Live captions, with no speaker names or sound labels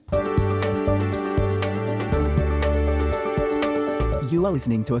You are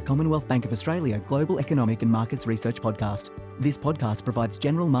listening to a Commonwealth Bank of Australia Global Economic and Markets Research podcast. This podcast provides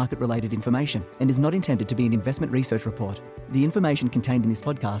general market-related information and is not intended to be an investment research report. The information contained in this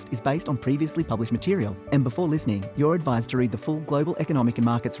podcast is based on previously published material, and before listening, you're advised to read the full Global Economic and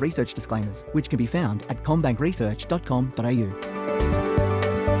Markets Research disclaimers, which can be found at commbankresearch.com.au.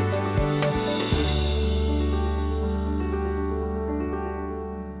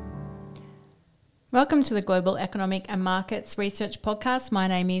 Welcome to the Global Economic and Markets Research Podcast. My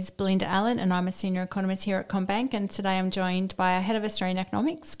name is Belinda Allen and I'm a Senior Economist here at CommBank, and today I'm joined by our Head of Australian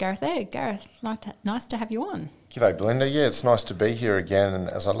Economics, Gareth Egg. Gareth, nice to have you on. G'day Belinda, yeah, it's nice to be here again, and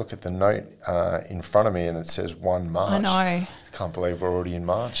as I look at the note in front of me and it says 1 March. I know. I can't believe we're already in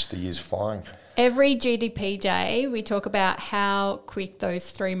March, the year's flying. Every GDP day we talk about how quick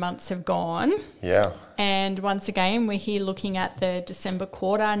those 3 months have gone. Yeah. And once again we're here looking at the December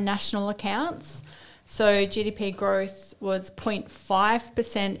quarter national accounts. So GDP growth was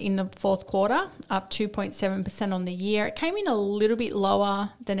 0.5% in the fourth quarter, up 2.7% on the year. It came in a little bit lower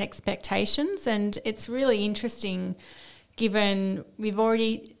than expectations, and it's really interesting given we've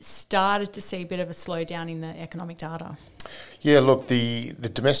already started to see a bit of a slowdown in the economic data. Yeah, look, the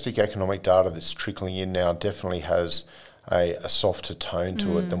domestic economic data that's trickling in now definitely has a softer tone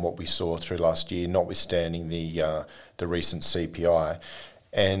to it than what we saw through last year, notwithstanding the recent CPI.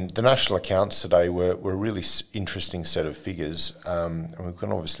 And the national accounts today were a really interesting set of figures. And we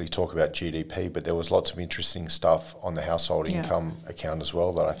can obviously talk about GDP, but there was lots of interesting stuff on the household income account as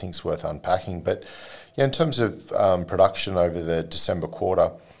well that I think is worth unpacking. But yeah, in terms of production over the December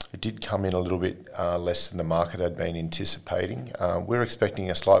quarter, it did come in a little bit less than the market had been anticipating. We're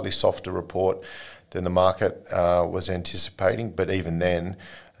expecting a slightly softer report than the market was anticipating, but even then,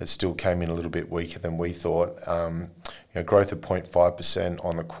 it still came in a little bit weaker than we thought. Growth of 0.5%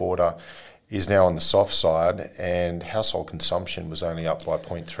 on the quarter is now on the soft side, and household consumption was only up by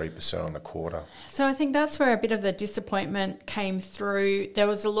 0.3% on the quarter. So I think that's where a bit of the disappointment came through. There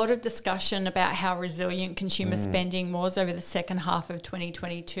was a lot of discussion about how resilient consumer spending was over the second half of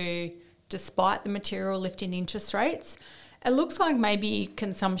 2022, despite the material lift in interest rates. It looks like maybe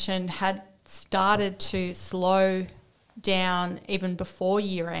consumption had started to slow down even before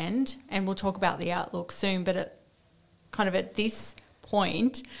year end, and we'll talk about the outlook soon, but at this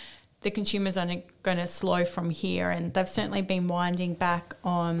point the consumers are going to slow from here, and they've certainly been winding back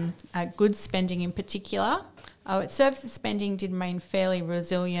on goods spending in particular. Services spending did remain fairly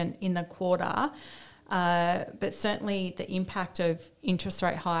resilient in the quarter, but certainly the impact of interest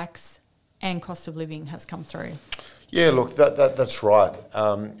rate hikes and cost of living has come through. Yeah, look, that's right.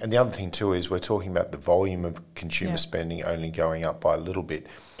 And the other thing too is we're talking about the volume of consumer spending only going up by a little bit.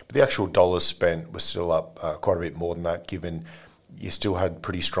 But the actual dollars spent was still up quite a bit more than that, given you still had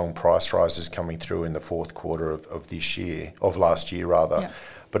pretty strong price rises coming through in the fourth quarter of last year. Yeah.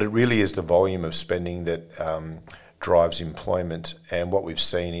 But it really is the volume of spending that drives employment. And what we've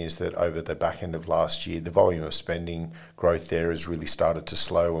seen is that over the back end of last year, the volume of spending growth there has really started to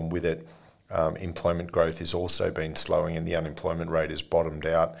slow, and with it, employment growth has also been slowing, and the unemployment rate has bottomed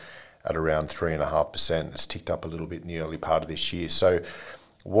out at around 3.5%. It's ticked up a little bit in the early part of this year. So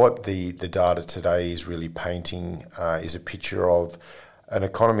what the data today is really painting is a picture of an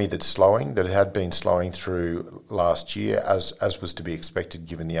economy that's slowing, that it had been slowing through last year, as was to be expected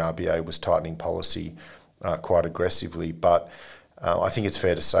given the RBA was tightening policy quite aggressively. But I think it's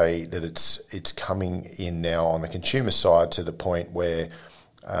fair to say that it's coming in now on the consumer side to the point where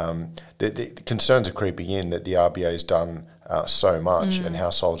the concerns are creeping in that the RBA has done so much, and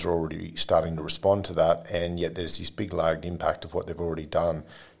households are already starting to respond to that, and yet there's this big lagged impact of what they've already done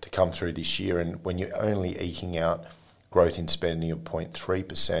to come through this year. And when you're only eking out growth in spending of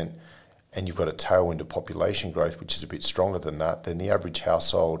 0.3% and you've got a tailwind of population growth which is a bit stronger than that, then the average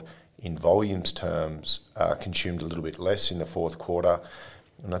household in volumes terms consumed a little bit less in the fourth quarter,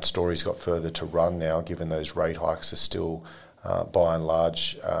 and that story's got further to run now, given those rate hikes are still by and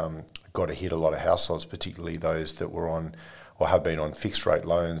large got to hit a lot of households, particularly those that were on or have been on fixed rate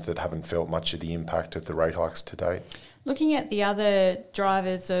loans that haven't felt much of the impact of the rate hikes to date. Looking at the other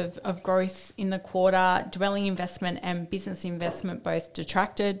drivers of growth in the quarter, dwelling investment and business investment both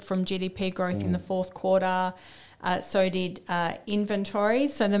detracted from GDP growth in the fourth quarter. So did inventory.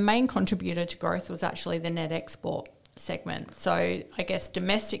 So the main contributor to growth was actually the net export segment. So I guess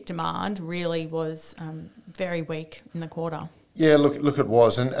domestic demand really was very weak in the quarter. Yeah, look, it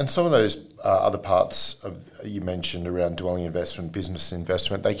was. And some of those other parts of you mentioned around dwelling investment, business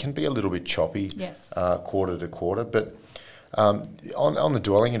investment, they can be a little bit choppy quarter to quarter. But on the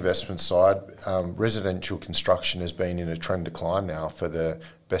dwelling investment side, residential construction has been in a trend decline now for the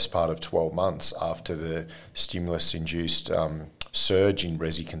best part of 12 months after the stimulus-induced surge in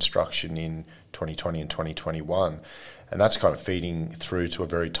resi construction in 2020 and 2021, and that's kind of feeding through to a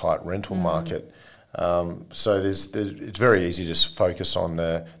very tight rental market. So it's very easy to focus on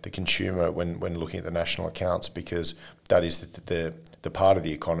the consumer when looking at the national accounts, because that is the part of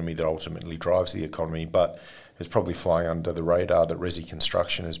the economy that ultimately drives the economy. But it's probably flying under the radar that resi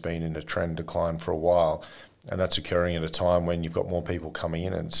construction has been in a trend decline for a while, and that's occurring at a time when you've got more people coming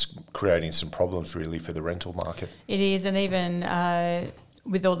in, and it's creating some problems really for the rental market. It is, and even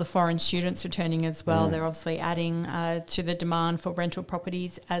with all the foreign students returning as well, they're obviously adding to the demand for rental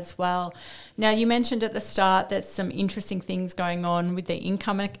properties as well. Now, you mentioned at the start there's some interesting things going on with the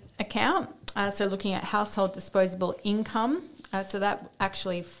income account. So looking at household disposable income, so that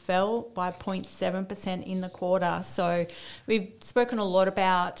actually fell by 0.7% in the quarter. So we've spoken a lot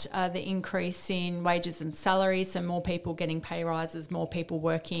about the increase in wages and salaries, so more people getting pay rises, more people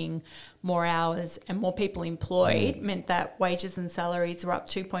working more hours, and more people employed meant that wages and salaries were up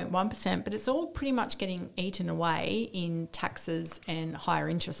 2.1%, but it's all pretty much getting eaten away in taxes and higher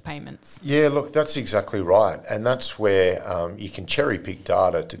interest payments. Yeah, look, that's exactly right. And that's where you can cherry pick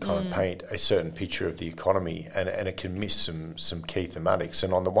data to kind of paint a certain picture of the economy, and it can miss some key thematics.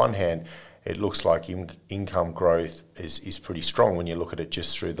 And on the one hand, it looks like income growth is pretty strong when you look at it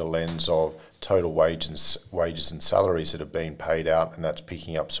just through the lens of total wages and salaries that have been paid out, and that's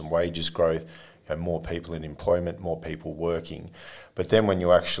picking up some wages growth, more people in employment, more people working. But then when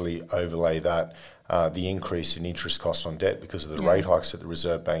you actually overlay that, the increase in interest cost on debt because of the rate hikes that the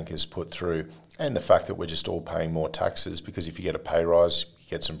Reserve Bank has put through, and the fact that we're just all paying more taxes, because if you get a pay rise, you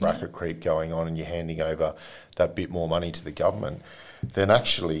get some bracket creep going on and you're handing over that bit more money to the government, then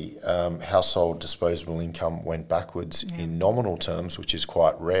actually household disposable income went backwards in nominal terms, which is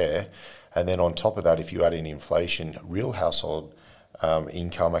quite rare. And then on top of that, if you add in inflation, real household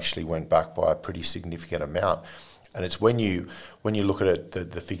income actually went back by a pretty significant amount. And it's when you look at it,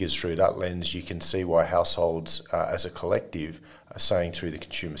 the figures through that lens, you can see why households as a collective are saying through the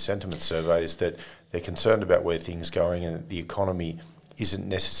consumer sentiment surveys that they're concerned about where things are going, and the economy isn't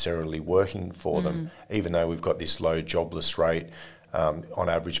necessarily working for them, even though we've got this low jobless rate. On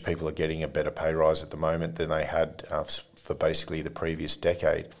average, people are getting a better pay rise at the moment than they had for basically the previous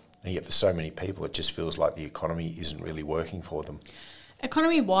decade. And yet for so many people, it just feels like the economy isn't really working for them.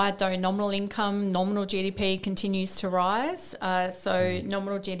 Economy-wide, though, nominal income, nominal GDP continues to rise. So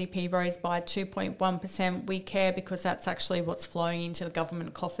nominal GDP rose by 2.1%. We care because that's actually what's flowing into the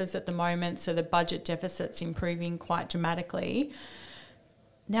government coffers at the moment. So the budget deficit's improving quite dramatically.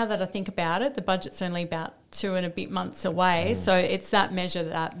 Now that I think about it, the budget's only about 2 and a bit months away. So it's that measure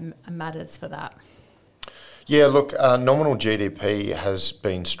that matters for that. Yeah, look, nominal GDP has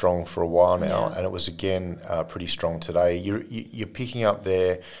been strong for a while now, and it was again pretty strong today. You're picking up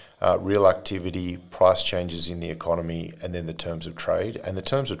there real activity, price changes in the economy, and then the terms of trade. And the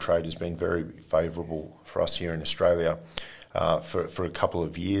terms of trade has been very favourable for us here in Australia for a couple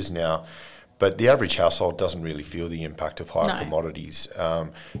of years now. But the average household doesn't really feel the impact of higher commodities.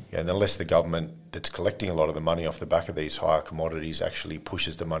 And unless the government that's collecting a lot of the money off the back of these higher commodities actually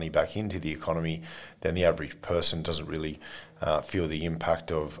pushes the money back into the economy, then the average person doesn't really feel the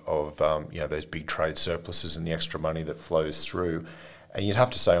impact of those big trade surpluses and the extra money that flows through. And you'd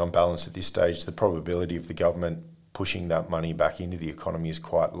have to say, on balance at this stage, the probability of the government pushing that money back into the economy is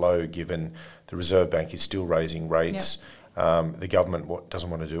quite low, given the Reserve Bank is still raising rates. The government doesn't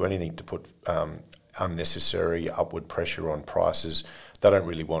want to do anything to put unnecessary upward pressure on prices. They don't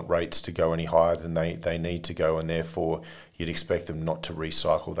really want rates to go any higher than they need to go, and therefore you'd expect them not to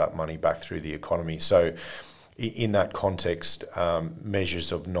recycle that money back through the economy. So in that context,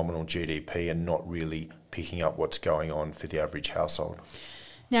 measures of nominal GDP are not really picking up what's going on for the average household.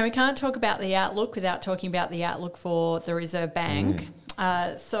 Now, we can't talk about the outlook without talking about the outlook for the Reserve Bank.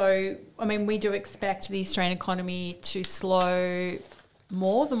 We do expect the Australian economy to slow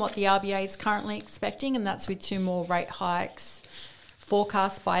more than what the RBA is currently expecting, and that's with 2 more rate hikes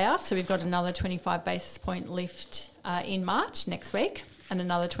forecast by us. So we've got another 25 basis point lift in March next week, and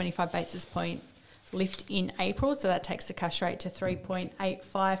another 25 basis point lift in April. So that takes the cash rate to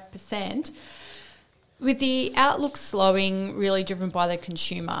 3.85%. With the outlook slowing, really driven by the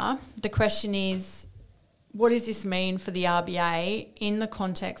consumer, the question is, what does this mean for the RBA in the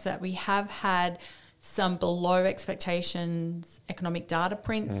context that we have had some below expectations economic data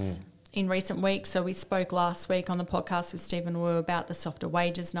prints in recent weeks? So we spoke last week on the podcast with Stephen Wu about the softer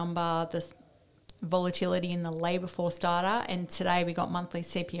wages number, the volatility in the labour force data, and today we got monthly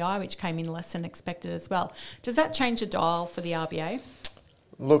CPI, which came in less than expected as well. Does that change the dial for the RBA?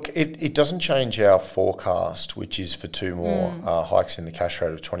 Look, it doesn't change our forecast, which is for 2 more hikes in the cash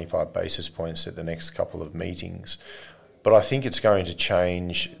rate of 25 basis points at the next couple of meetings. But I think it's going to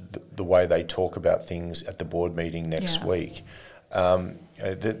change the way they talk about things at the board meeting next week.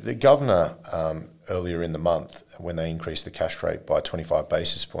 The governor earlier in the month, when they increased the cash rate by 25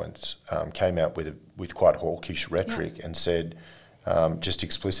 basis points, came out with quite hawkish rhetoric and said just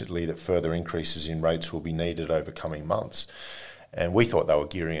explicitly that further increases in rates will be needed over coming months. And we thought they were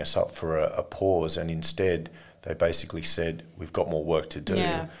gearing us up for a pause, and instead they basically said, we've got more work to do.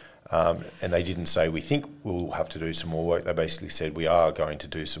 Yeah. And they didn't say, we think we'll have to do some more work. They basically said, we are going to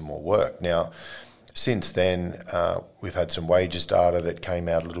do some more work. Now, since then, we've had some wages data that came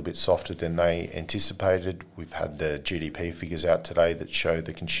out a little bit softer than they anticipated. We've had the GDP figures out today that show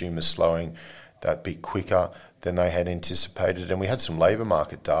the consumers slowing that bit quicker than they had anticipated. And we had some labour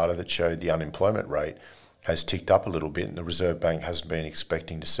market data that showed the unemployment rate has ticked up a little bit, and the Reserve Bank hasn't been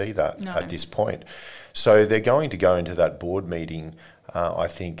expecting to see that at this point. So they're going to go into that board meeting, I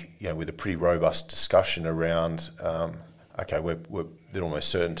think, with a pretty robust discussion around, they're almost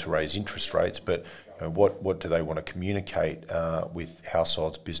certain to raise interest rates, but what do they want to communicate with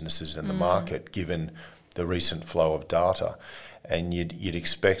households, businesses and the market, given the recent flow of data? And you'd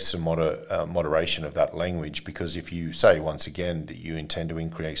expect some moderation of that language, because if you say once again that you intend to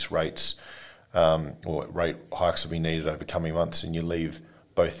increase rates or rate hikes will be needed over coming months, and you leave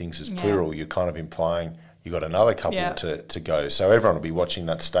both things as plural, you're kind of implying you've got another couple to go. So everyone will be watching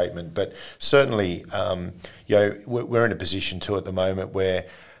that statement. But certainly, we're in a position too at the moment where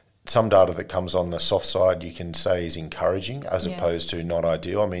some data that comes on the soft side you can say is encouraging as opposed to not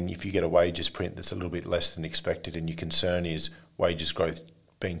ideal. I mean, if you get a wages print that's a little bit less than expected and your concern is wages growth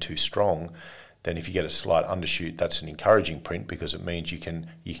being too strong, then if you get a slight undershoot, that's an encouraging print, because it means you can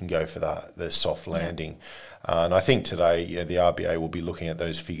go for the soft landing. And I think today the RBA will be looking at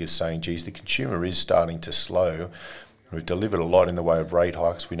those figures saying, geez, the consumer is starting to slow. We've delivered a lot in the way of rate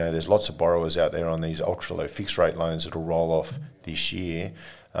hikes. We know there's lots of borrowers out there on these ultra-low fixed rate loans that will roll off this year.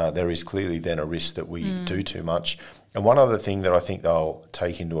 There is clearly then a risk that we do too much. And one other thing that I think they'll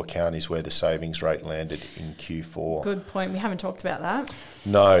take into account is where the savings rate landed in Q4. Good point. We haven't talked about that.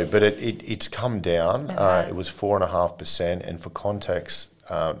 No, but it's come down. It was 4.5%, and for context,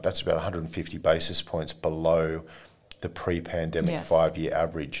 that's about 150 basis points below the pre-pandemic 5-year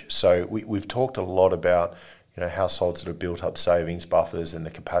average. So we've talked a lot about households that have built up savings buffers and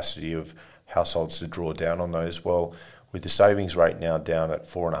the capacity of households to draw down on those. Well, with the savings rate now down at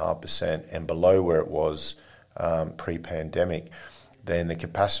 4.5% and below where it was pre-pandemic, then the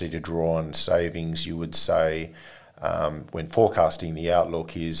capacity to draw on savings, you would say, when forecasting the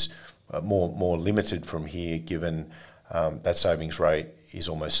outlook, is more limited from here, given that savings rate is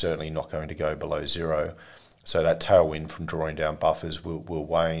almost certainly not going to go below zero. So that tailwind from drawing down buffers will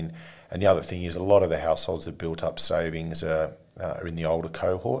wane. And the other thing is, a lot of the households that built up savings are in the older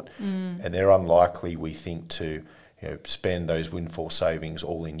cohort, and they're unlikely, we think, to spend those windfall savings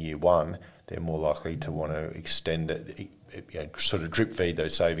all in year one. They're more likely to want to extend it, sort of drip feed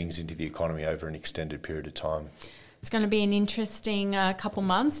those savings into the economy over an extended period of time. It's going to be an interesting couple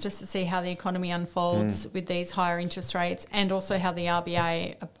months just to see how the economy unfolds with these higher interest rates, and also how the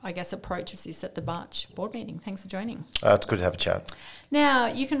RBA, I guess, approaches this at the March board meeting. Thanks for joining. It's good to have a chat. Now,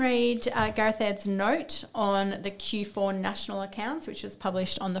 you can read Gareth Aird's note on the Q4 national accounts, which was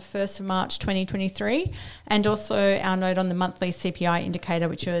published on the 1st of March 2023, and also our note on the monthly CPI indicator,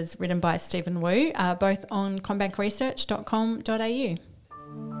 which was written by Stephen Wu, both on commbankresearch.com.au.